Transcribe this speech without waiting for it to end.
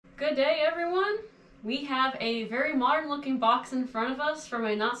Good day, everyone. We have a very modern looking box in front of us from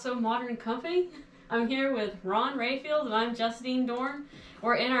a not so modern company. I'm here with Ron Rayfield and I'm Justine Dorn.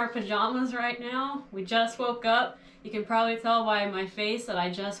 We're in our pajamas right now. We just woke up. You can probably tell by my face that I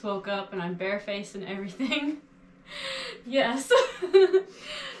just woke up and I'm barefaced and everything. Yes.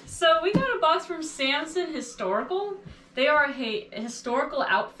 So we got a box from Samson Historical. They are a historical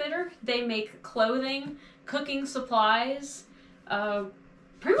outfitter. They make clothing, cooking supplies,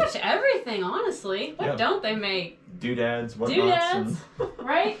 pretty much everything, honestly. What don't they make? Doodads, whatnots. Doodads,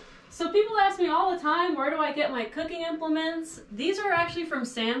 right? So people ask me all the time, where do I get my cooking implements? These are actually from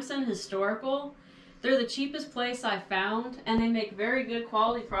Samson Historical. They're the cheapest place I found, and they make very good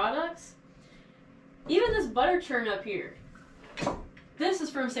quality products. Even this butter churn up here. This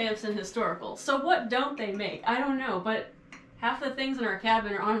is from Samson Historical. So what don't they make? I don't know, but half the things in our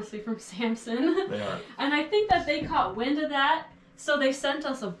cabin are honestly from Samson. They are. And I think that they caught wind of that, so they sent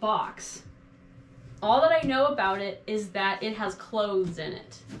us a box. All that I know about it is that it has clothes in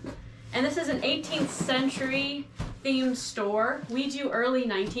it. And this is an 18th century themed store. We do early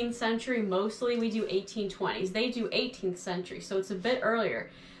 19th century mostly. We do 1820s. They do 18th century, so it's a bit earlier.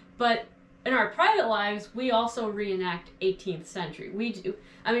 But in our private lives, we also reenact 18th century. We do,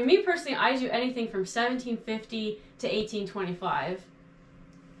 I mean, me personally, I do anything from 1750 to 1825.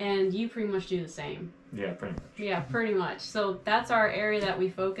 And you pretty much do the same. Yeah, pretty much. Yeah, pretty much. So that's our area that we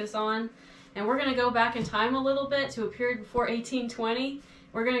focus on. And we're going to go back in time a little bit to a period before 1820.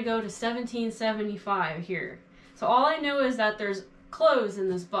 We're going to go to 1775 here. So all I know is that there's clothes in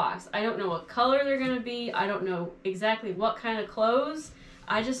this box. I don't know what color they're going to be. I don't know exactly what kind of clothes.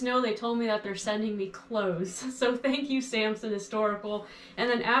 I just know they told me that they're sending me clothes. So thank you, Samson Historical. And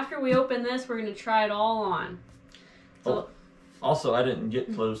then after we open this, we're going to try it all on. So, also, I didn't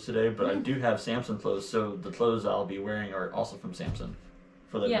get clothes today, but I do have Samson clothes, so the clothes I'll be wearing are also from Samson,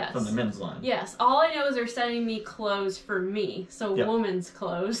 from the men's line. Yes, all I know is they're sending me clothes for me, so women's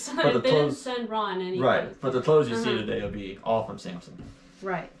clothes. But they didn't send Ron any right, clothes. but the clothes you see today will be all from Samson.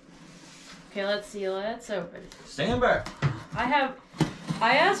 Right. Okay, let's see. Let's open. Stand back. I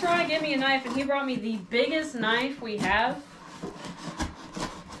asked Ron to give me a knife, and he brought me the biggest knife we have.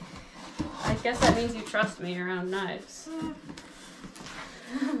 I guess that means you trust me around knives.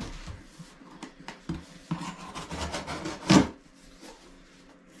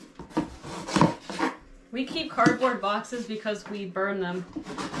 We keep cardboard boxes because we burn them.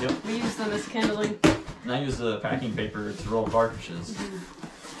 Yep. We use them as kindling. And I use the packing paper to roll cartridges.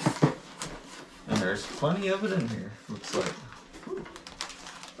 And there's plenty of it in here, looks like.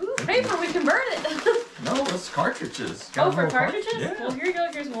 Ooh, paper, we can burn it! No, it's cartridges. Oh, for cartridges? Yeah. Well, here you go,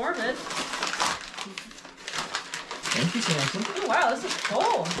 here's more of it. Thank you, Samson. Oh, wow, this is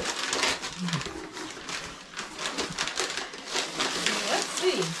cool. Let's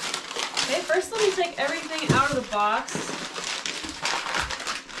see. Okay, first let me take everything out of the box.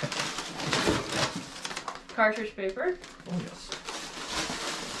 Cartridge paper. Oh, yes.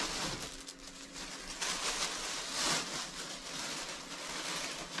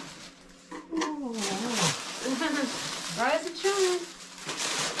 Rise and shine.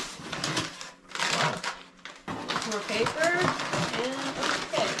 Wow. More paper, and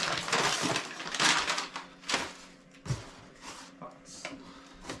okay.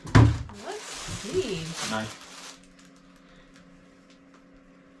 Let's see. Knife.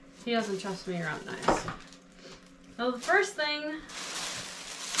 He doesn't trust me around knives. So the first thing,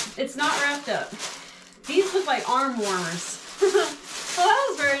 it's not wrapped up. These look like arm warmers. Well, that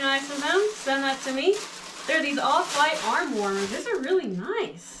was very nice of them. Send that to me. They're these off-white arm warmers. These are really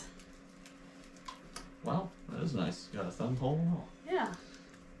nice. Wow, that is nice. Got a thumb hole and all. Yeah.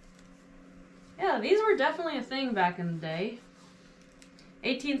 Yeah, these were definitely a thing back in the day.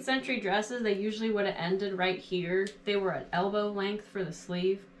 18th century dresses, they usually would have ended right here. They were at elbow length for the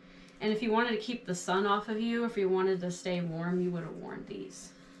sleeve. And if you wanted to keep the sun off of you, if you wanted to stay warm, you would have worn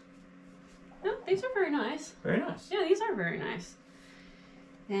these. No, these are very nice. Very nice. Yeah, these are very nice.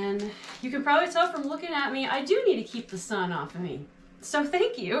 And you can probably tell from looking at me, I do need to keep the sun off of me. So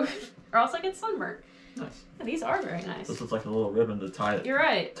thank you, or else I get sunburned. Nice. Yeah, these are very nice. This looks like a little ribbon to tie it. You're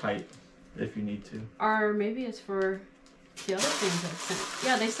right. Tight, if you need to. Or maybe it's for the other things I sent.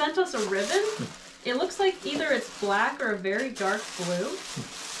 Yeah, they sent us a ribbon. It looks like either it's black or a very dark blue.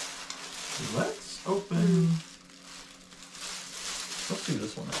 Let's open. Let's do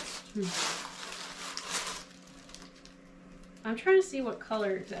this one next. I'm trying to see what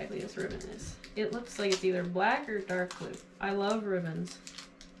color exactly this ribbon is. It looks like it's either black or dark blue. I love ribbons.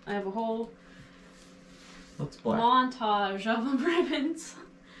 I have a whole montage of them ribbons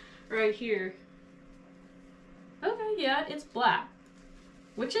right here. Okay, yeah, it's black.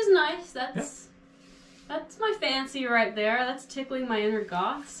 which is nice. That's my fancy right there. That's tickling my inner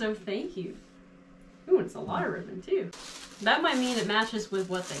goth, so thank you. Ooh, it's a lot of ribbon too. That might mean it matches with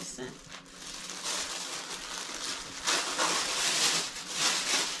what they sent.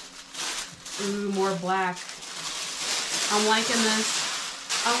 Ooh, more black. I'm liking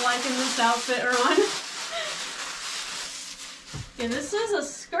this. I'm liking this outfit, Ron. Okay, this is a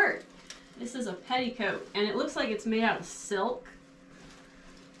skirt. This is a petticoat, and it looks like it's made out of silk.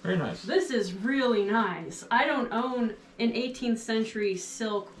 Very nice. This is really nice. I don't own an 18th century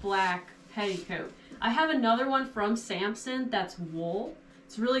silk black petticoat. I have another one from Samson that's wool.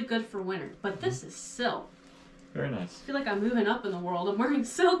 It's really good for winter, but this is silk. Very nice. I feel like I'm moving up in the world. I'm wearing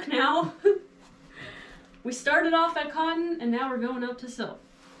silk now. We started off at cotton, and now we're going up to silk.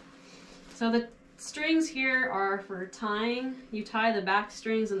 So the strings here are for tying. You tie the back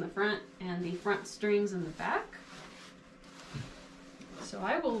strings in the front and the front strings in the back. So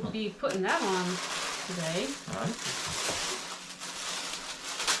I will be putting that on today. All right.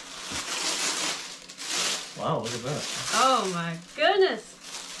 Wow, look at that. Oh my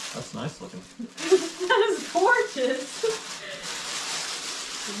goodness. That's nice looking. That is gorgeous.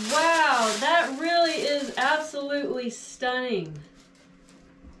 Wow, that really is absolutely stunning.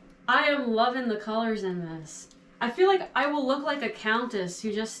 I am loving the colors in this. I feel like I will look like a countess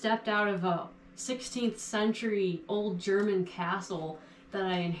who just stepped out of a 16th century old German castle that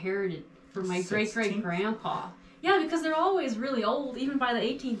I inherited from my great-great-grandpa. Yeah, because they're always really old, even by the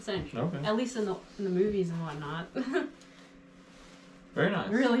 18th century. Okay. At least in the movies and whatnot. Very nice.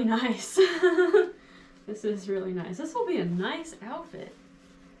 Really nice. This is really nice. This will be a nice outfit.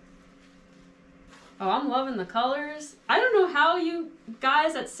 Oh, I'm loving the colors. I don't know how you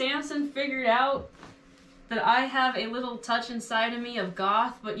guys at Samson figured out that I have a little touch inside of me of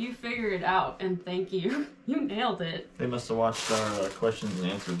goth, but you figured it out, and thank you. You nailed it. They must have watched our questions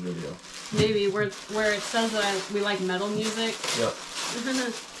and answers video. Maybe, where it says that we like metal music. Yep.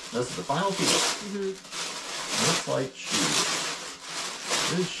 This is the final piece. Looks like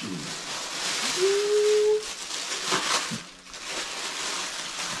shoes. Good shoes.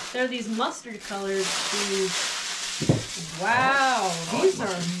 They're these mustard colored shoes. Wow, these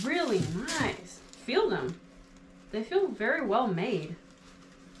are really nice. Feel them. They feel very well made.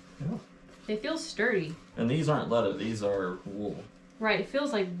 Yeah. They feel sturdy. And these aren't leather, these are wool. Right, it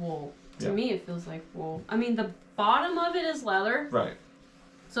feels like wool. To me, it feels like wool. I mean, the bottom of it is leather. Right.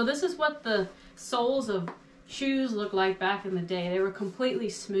 So this is what the soles of shoes looked like back in the day. They were completely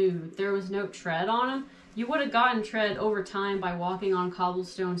smooth. There was no tread on them. You would have gotten tread over time by walking on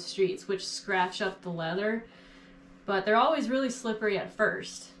cobblestone streets, which scratch up the leather. But they're always really slippery at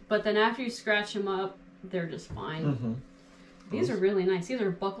first. But then after you scratch them up, they're just fine. These are really nice. These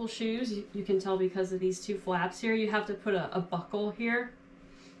are buckle shoes. You can tell because of these two flaps here. You have to put a buckle here.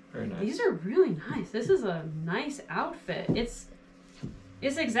 Very nice. These are really nice. This is a nice outfit. It's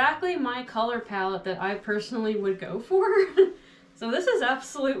exactly my color palette that I personally would go for. So this is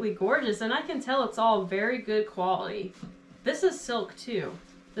absolutely gorgeous, and I can tell it's all very good quality. This is silk too,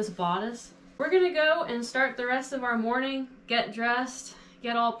 this bodice. We're gonna go and start the rest of our morning, get dressed,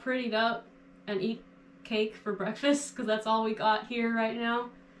 get all prettied up, and eat cake for breakfast, because that's all we got here right now.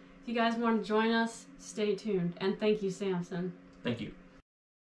 If you guys want to join us, stay tuned. And thank you, Samson. Thank you.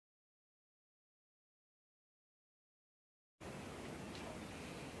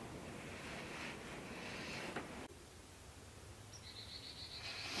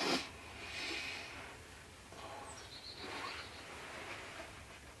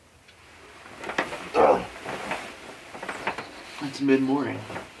 It's mid-morning.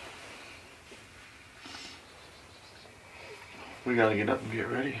 We gotta get up and get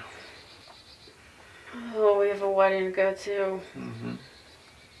ready. Oh, we have a wedding to go to.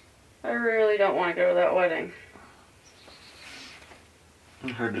 I really don't want to go to that wedding. I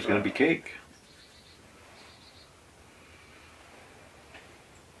heard there's gonna be cake.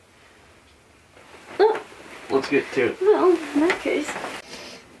 Oh. Let's get to it. Well, in that case.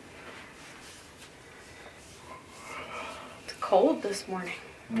 It's cold this morning.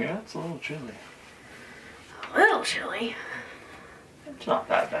 Yeah, it's a little chilly. A little chilly. It's not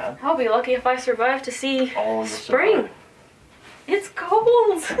that bad. I'll be lucky if I survive to see All of the spring. summer. It's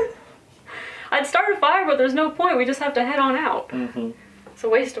cold. I'd start a fire, but there's no point. We just have to head on out. It's a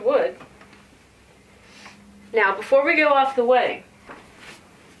waste of wood. Now, before we go off the wedding,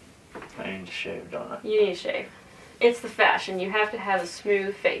 I need to shave, don't I? you need to shave. It's the fashion. You have to have a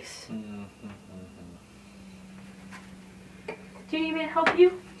smooth face. Do you need me to help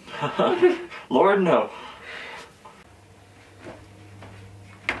you? Lord, no.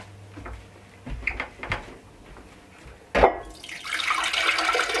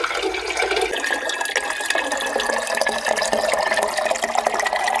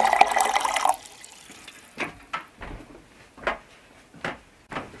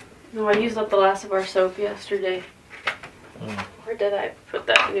 used up the last of our soap yesterday. Mm. Where did I put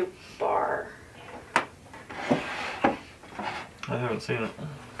that new bar? I haven't seen it.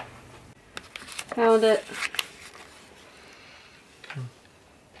 Found it.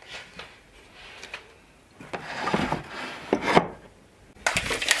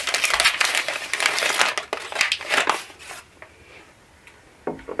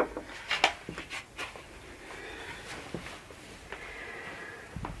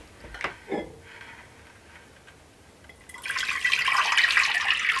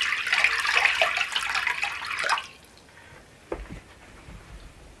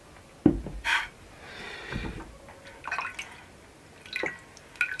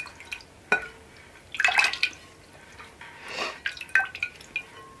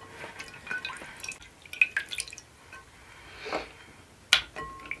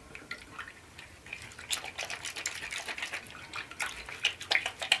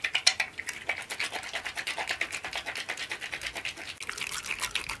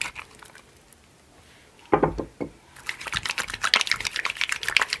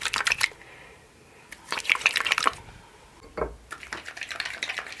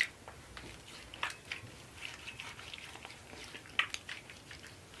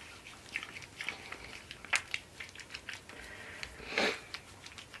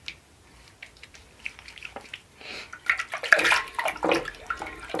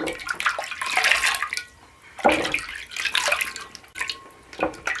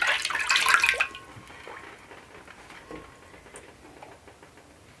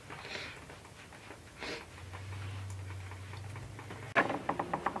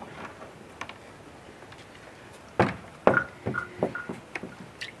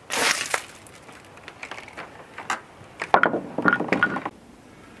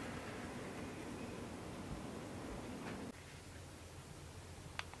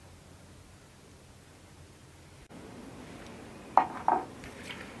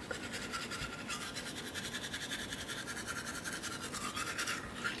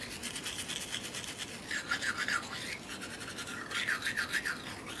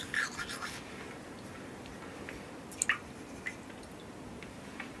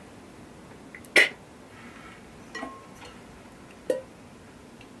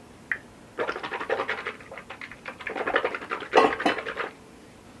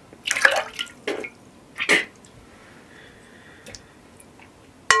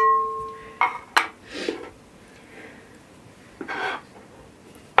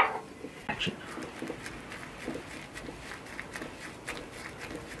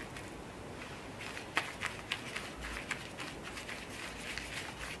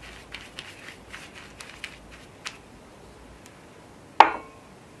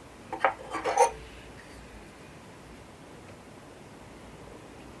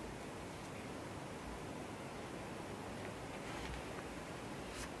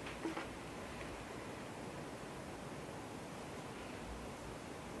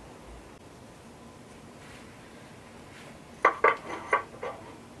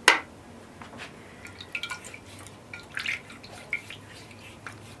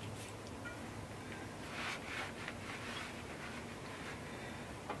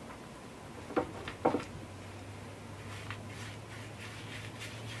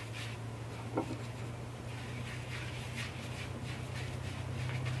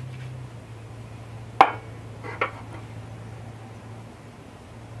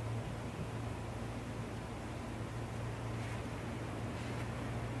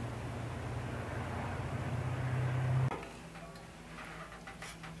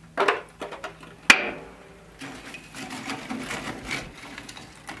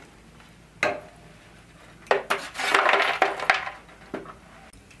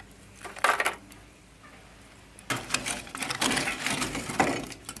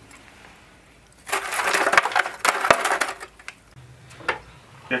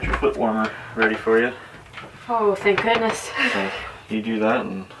 Got your foot warmer ready for you. Oh, thank goodness. So you do that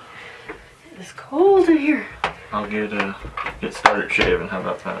and It's cold in here. I'll get started shaving. How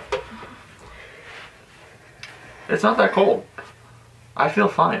about that? It's not that cold. I feel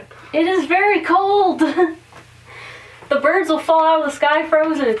fine. It is very cold. The birds will fall out of the sky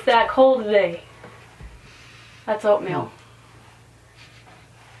frozen. It's that cold today. That's oatmeal.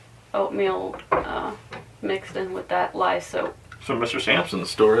 Oatmeal mixed in with that lye soap. So Mr. Samson's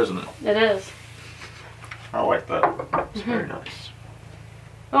store, isn't it? It is. I like that. It's very nice.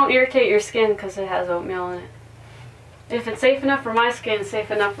 Won't irritate your skin because it has oatmeal in it. If it's safe enough for my skin, it's safe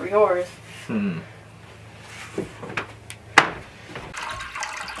enough for yours. Hmm.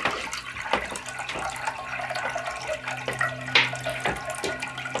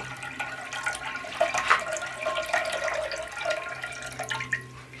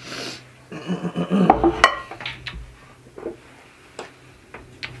 I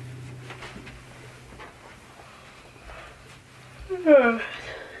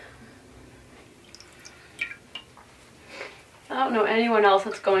don't know anyone else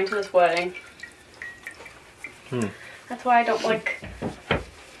that's going to this wedding. That's why I don't like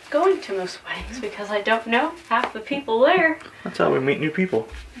going to most weddings, because I don't know half the people there. That's how we meet new people.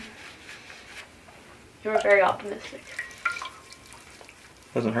 You're very optimistic.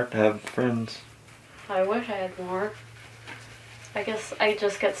 Doesn't hurt to have friends. I wish I had more. I guess I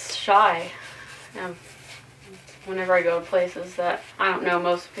just get shy whenever I go to places that I don't know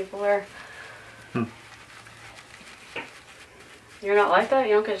most people there. You're not like that?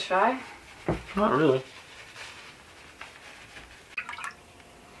 You don't get shy? Not really.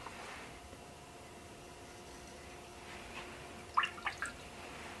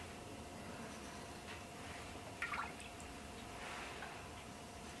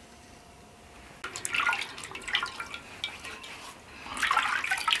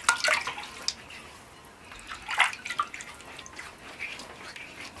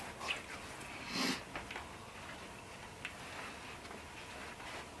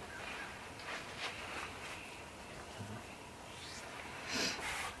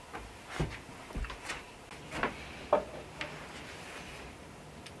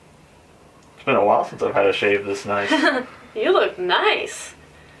 It's been a while since I've had a shave this nice. You look nice.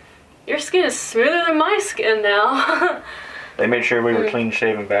 Your skin is smoother than my skin now. They made sure we were clean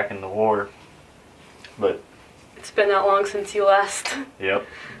shaven back in the war. But it's been that long since you last. yep.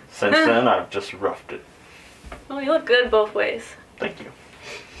 Since then I've just roughed it. Oh, you look good both ways. Thank you.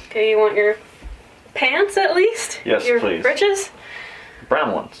 Okay, you want your pants at least? Yes, your please. Breeches?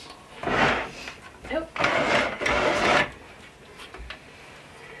 Brown ones. Yep.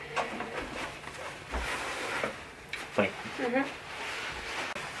 Thank you.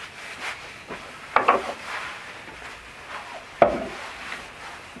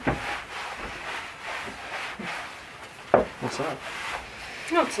 What's that?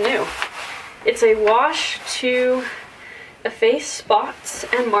 No, it's new. It's a wash to efface spots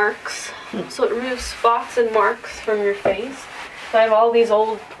and marks. So it removes spots and marks from your face. So I have all these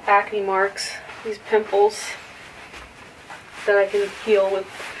old acne marks, these pimples that I can heal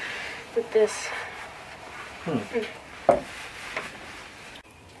with this.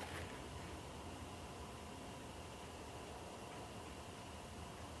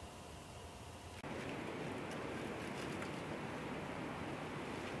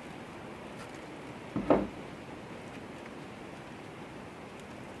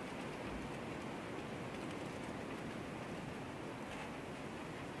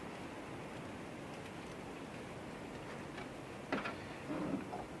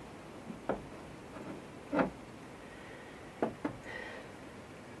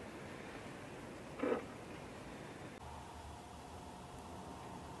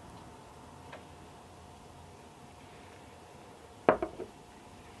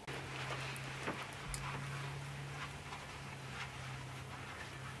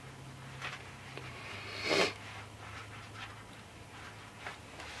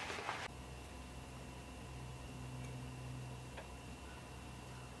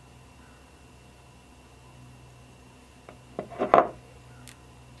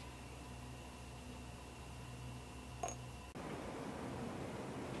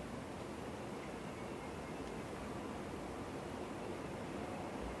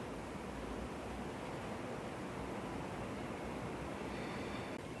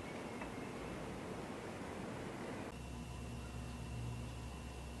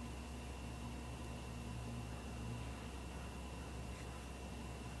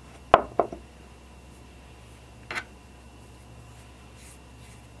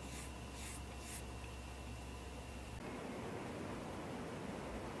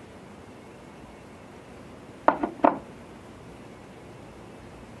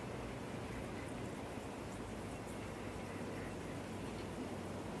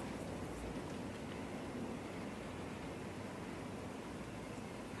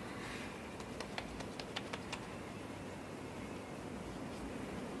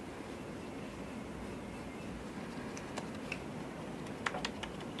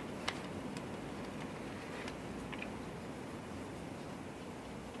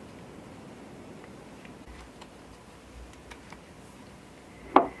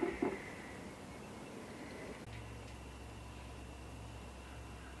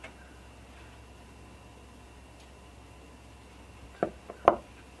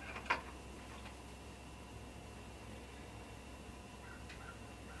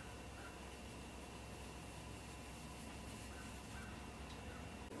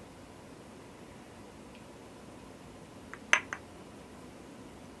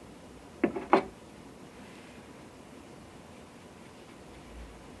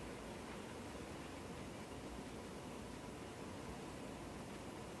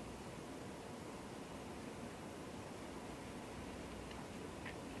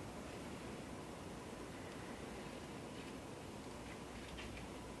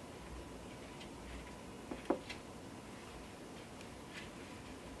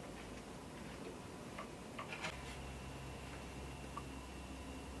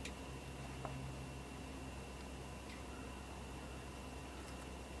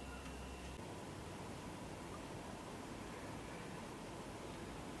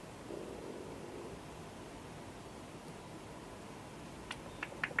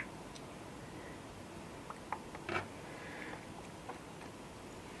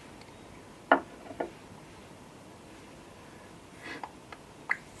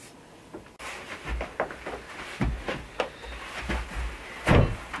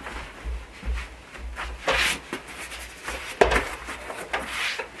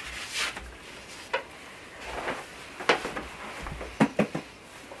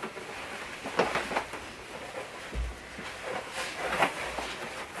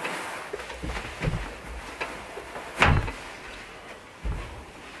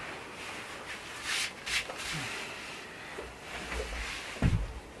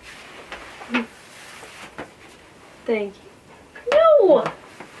 Thank you. No!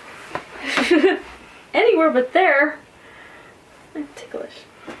 Anywhere but there. I'm ticklish.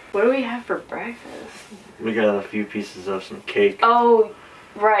 What do we have for breakfast? We got a few pieces of some cake. Oh,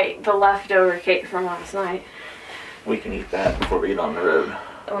 right. The leftover cake from last night. We can eat that before we get on the road.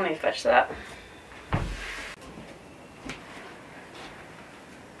 Let me fetch that.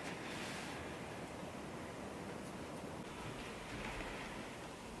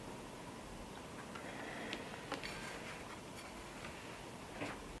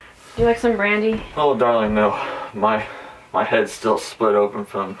 Do you like some brandy? Oh, darling, no. My head's still split open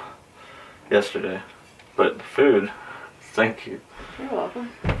from yesterday. But the food, thank you. You're welcome.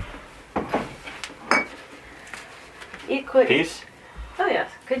 Eat quick. Peace? Oh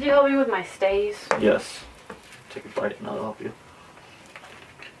yes. Could you help me with my stays? Yes. Take a bite and I'll help you.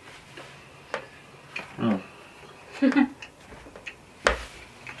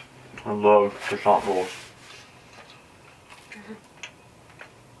 I love croissant rolls.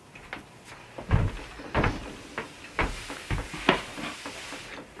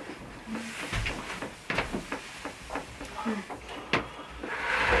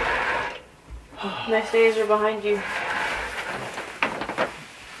 My stays are behind you.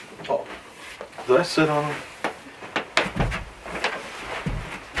 Oh, did I sit on them?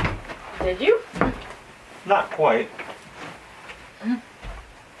 Did you? Not quite.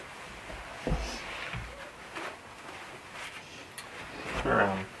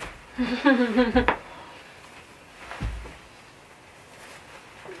 Around.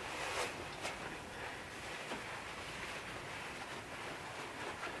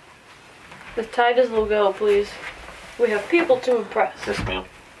 As tight as they'll go, please. We have people to impress. Yes, ma'am.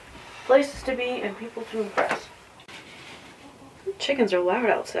 Places to be and people to impress. Chickens are loud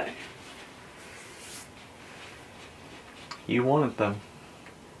outside. You wanted them.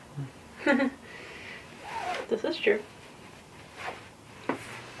 This is true.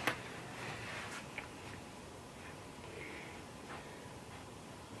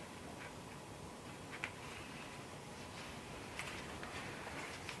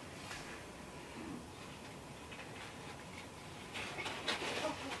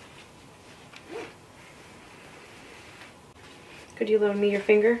 Could you loan me your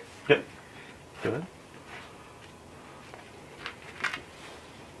finger? Yep. Good.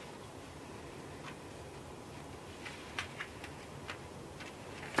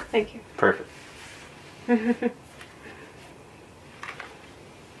 Thank you. Perfect.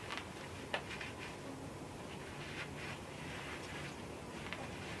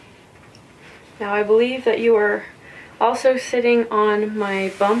 Now I believe that you are also sitting on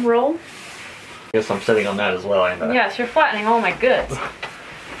my bum roll. Guess I'm sitting on that as well, ain't I? Yes, you're flattening all my goods.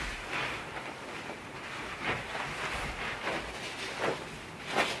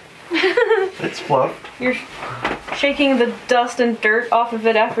 It's fluff. You're shaking the dust and dirt off of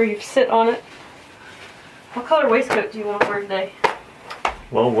it after you sit on it. What color waistcoat do you want to wear today?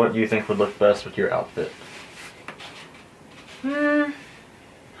 Well, what do you think would look best with your outfit? How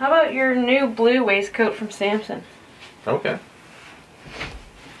about your new blue waistcoat from Samson? Okay.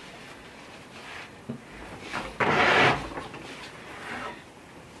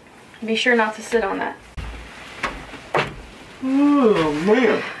 Be sure not to sit on that. Oh,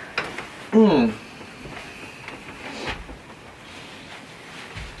 man.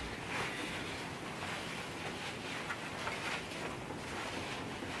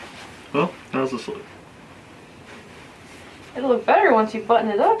 Well, how's this look? It'll look better once you button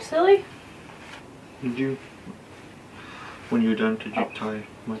it up, silly. Did you, when you're done, could you tie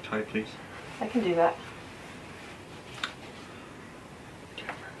my tie, please? I can do that.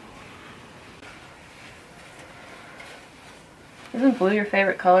 Isn't blue your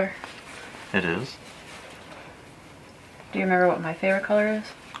favorite color? It is. Do you remember what my favorite color is?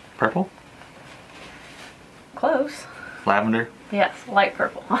 Purple? Close. Lavender? Yes, light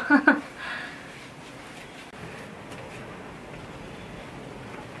purple.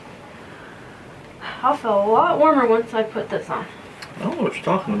 I'll feel a lot warmer once I put this on. I don't know what you're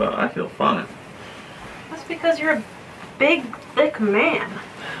talking about. I feel fine. That's because you're a big, thick man.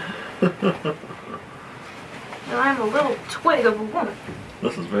 And I'm a little twig of a woman.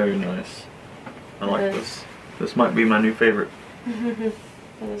 This is very nice. I like It is. this. This might be my new favorite. That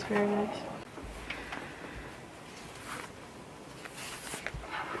is very nice.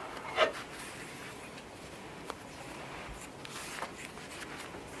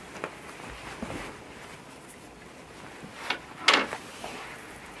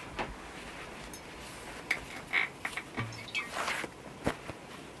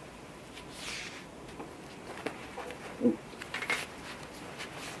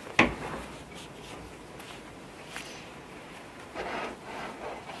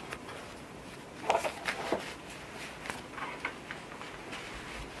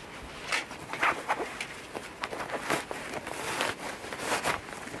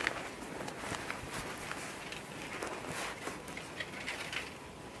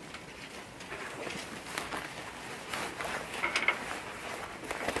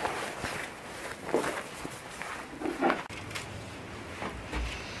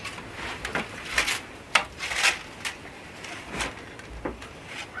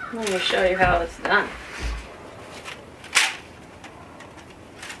 Let me show you how it's done.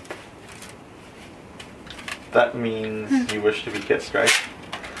 That means you wish to be kissed, right?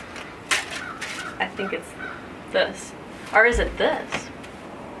 I think it's this. Or is it this?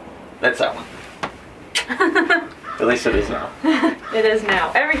 That's that one. At least it is now. It is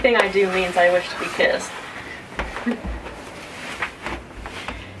now. Everything I do means I wish to be kissed.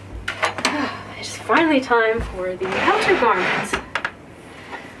 It's finally time for the outer garments.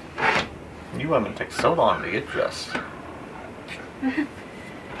 You women take so long to get dressed.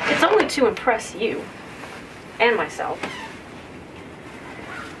 It's only to impress you. And myself.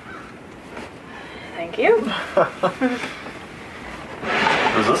 Thank you.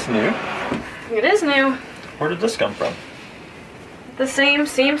 Is this new? It is new. Where did this come from? The same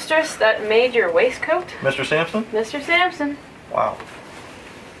seamstress that made your waistcoat? Mr. Samson? Mr. Samson. Wow.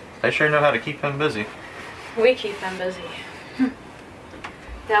 They sure know how to keep him busy. We keep them busy.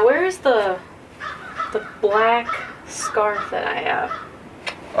 Now where is the black scarf that I have?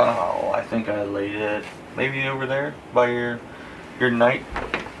 Oh, I think I laid it maybe over there by your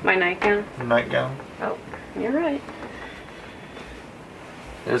My nightgown? nightgown. Oh, you're right.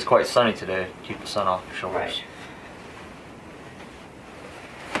 It is quite sunny today. Keep the sun off your shoulders.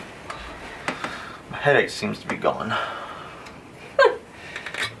 Right. My headache seems to be gone.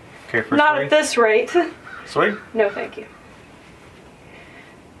 Care for a Not swig? at this rate. Swig? No, thank you.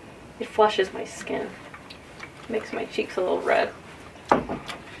 It flushes my skin. Makes my cheeks a little red.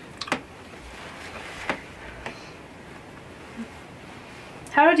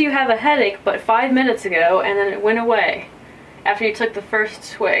 How did you have a headache but 5 minutes ago and then it went away after you took the first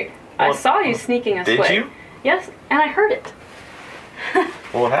swig? I saw you sneaking a swig. Did you? Yes, and I heard it.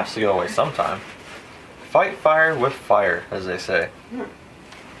 Well, it has to go away sometime. Fight fire with fire, as they say.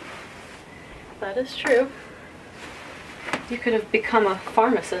 That is true. You could have become a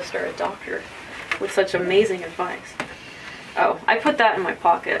pharmacist or a doctor with such amazing advice. Oh, I put that in my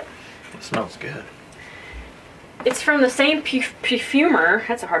pocket. It smells good. It's from the same perfumer,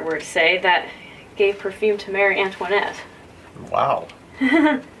 that's a hard word to say, that gave perfume to Marie Antoinette. Wow.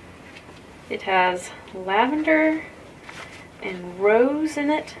 It has lavender and rose in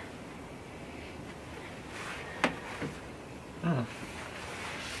it.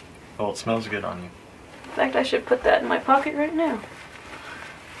 Oh, it smells good on you. In fact, I should put that in my pocket right now.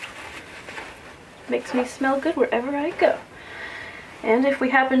 Makes me smell good wherever I go. And if we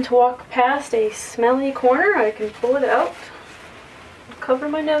happen to walk past a smelly corner, I can pull it out and cover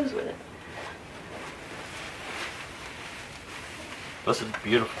my nose with it. This is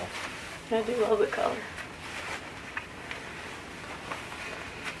beautiful. I do love the color.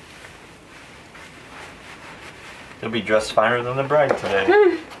 You'll be dressed finer than the bride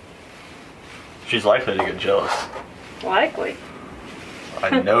today. She's likely to get jealous. Likely.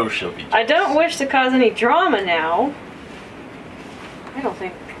 I know she'll be jealous. I don't wish to cause any drama now. I don't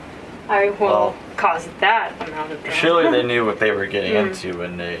think I will cause that amount of drama. Surely they knew what they were getting into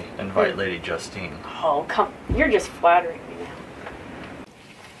when they invite Lady Justine. Oh, come. You're just flattering me now.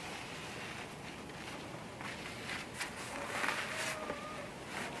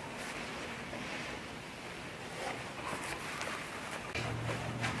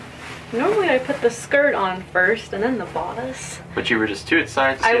 Normally I put the skirt on first and then the bodice. But you were just too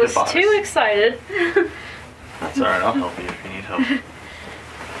excited to see I was the bodice. too excited. That's alright, I'll help you if you need help.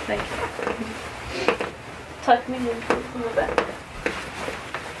 Thank you. Tuck me in from the back.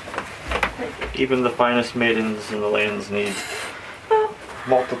 Thank you. Even the finest maidens in the lands need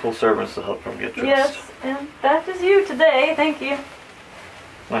multiple servants to help them get dressed. Yes, and that is you today. Thank you.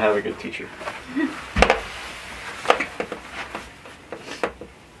 I have a good teacher.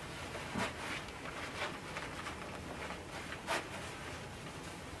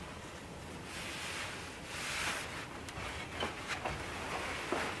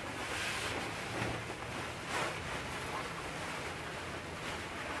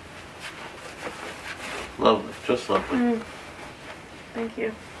 Lovely, just lovely. Thank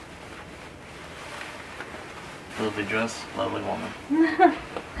you. Lovely dress, lovely woman.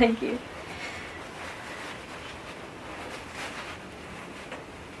 Thank you.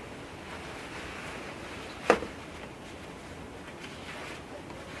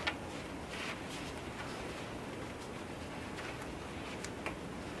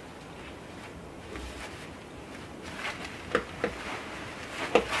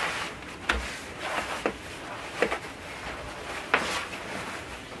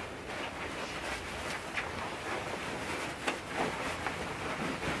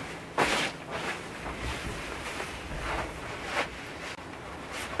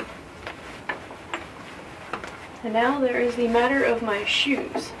 And now there is the matter of my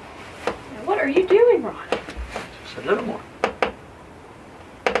shoes. Now what are you doing, Ron? Just a little more.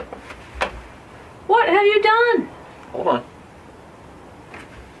 What have you done? Hold on.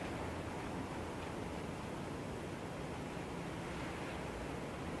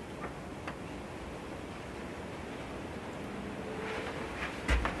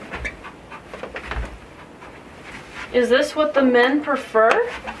 Is this what the men prefer?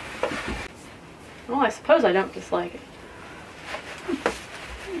 Well, I suppose I don't dislike it.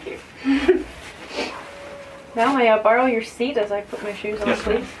 Thank you. Now may I borrow your seat as I put my shoes on, Yes,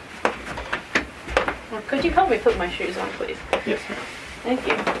 please? Or could you help me put my shoes on, please? Yes, ma'am. Thank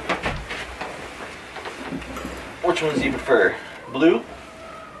you. Which ones do you prefer? Blue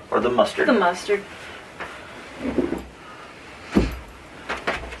or the mustard? The mustard.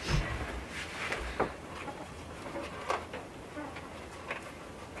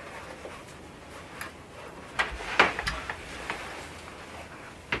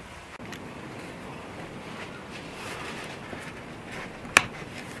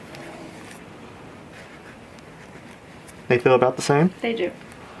 They feel about the same? They do.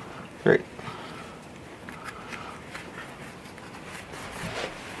 Great.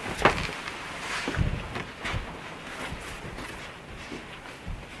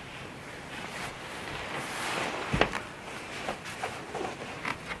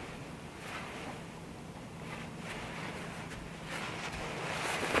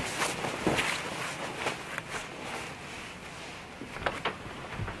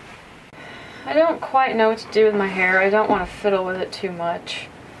 I don't quite know what to do with my hair. I don't want to fiddle with it too much.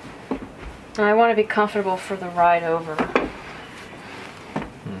 And I want to be comfortable for the ride over.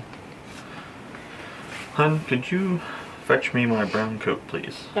 Hun, could you fetch me my brown coat,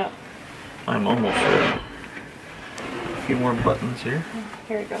 please? Oh, I'm almost ready. A few more buttons here.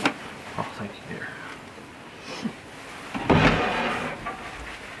 here we go. Oh, thank you, dear.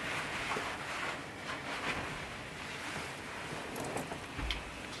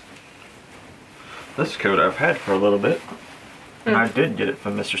 This coat I've had for a little bit. And I did get it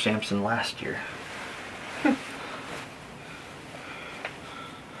from Mr. Samson last year. Well,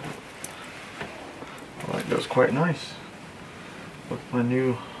 that goes quite nice with my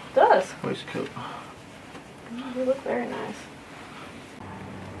new It does. waistcoat. You look very nice.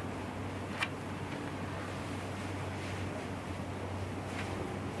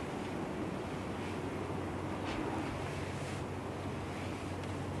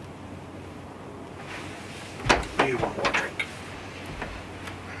 Maybe one more drink.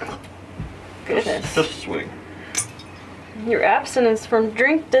 Goodness. Just a swig. Your abstinence from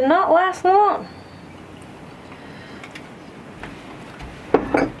drink did not last long.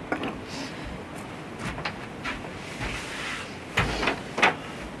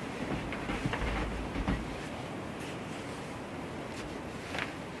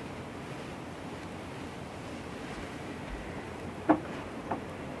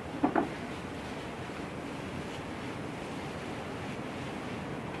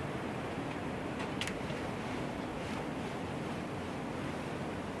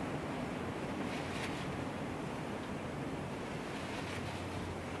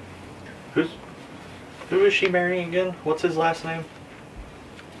 Who is she marrying again? What's his last name?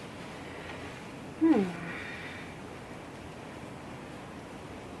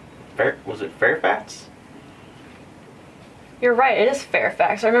 Was it Fairfax? You're right, it is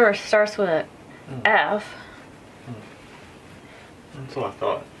Fairfax. I remember it starts with an F. That's what I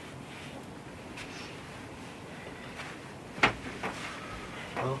thought.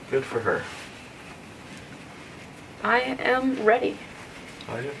 Well, good for her. I am ready.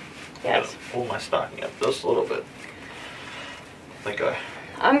 Are you? Yes. Gotta pull my stocking up just a little bit. I think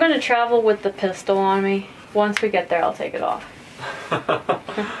I'm going to travel with the pistol on me. Once we get there, I'll take it off.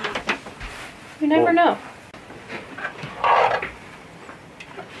 You never know.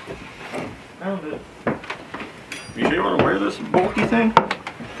 Found it. You sure you want to wear this bulky thing?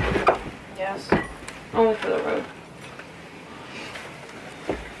 Yes. Only for the road.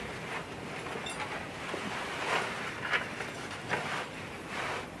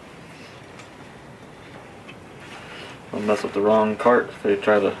 I'll mess up the wrong cart if they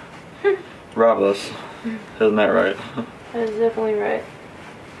try to rob us. Isn't that right? That is definitely right.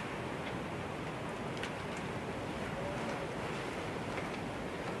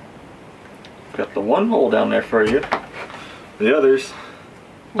 Got the one hole down there for you. The others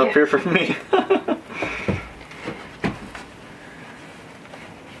up here for me.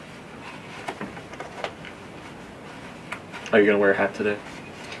 Are you gonna wear a hat today?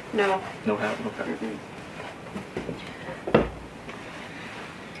 No. No hat? Okay.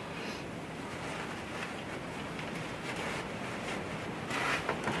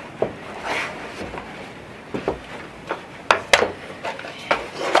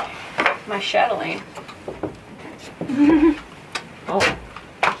 chatelaine. Oh.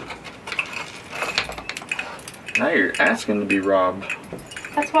 Now you're asking to be robbed.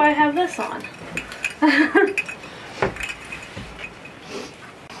 That's why I have this on.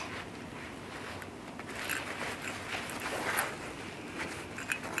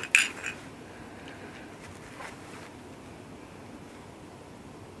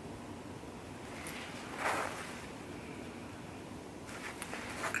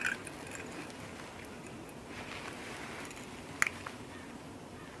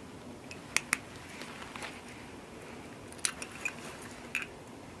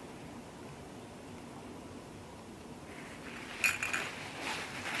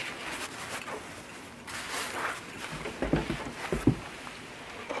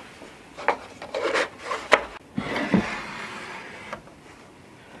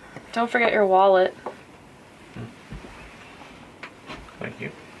 Don't forget your wallet. Thank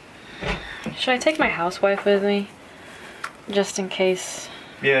you. Should I take my housewife with me? Just in case.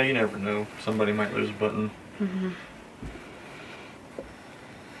 Yeah, you never know. Somebody might lose a button.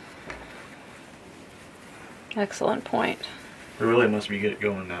 Excellent point. We really must be get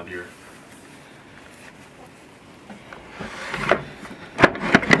going now, dear.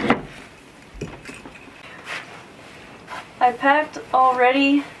 I packed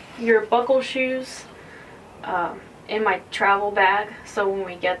already your buckle shoes in my travel bag, so when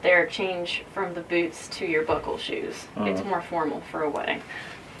we get there, change from the boots to your buckle shoes. It's more formal for a wedding.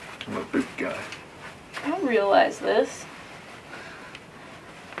 I'm a boot guy. I realize this.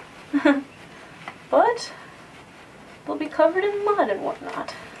 But they'll be covered in mud and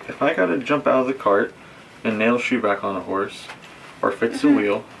whatnot. If I gotta jump out of the cart and nail a shoe back on a horse or fix the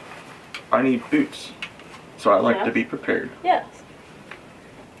wheel, I need boots. So I like to be prepared. Yes.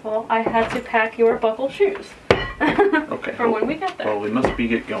 Well, I had to pack your buckle shoes. Okay. For when we get there. Well, we must be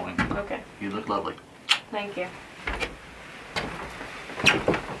get going. Okay. You look lovely. Thank you.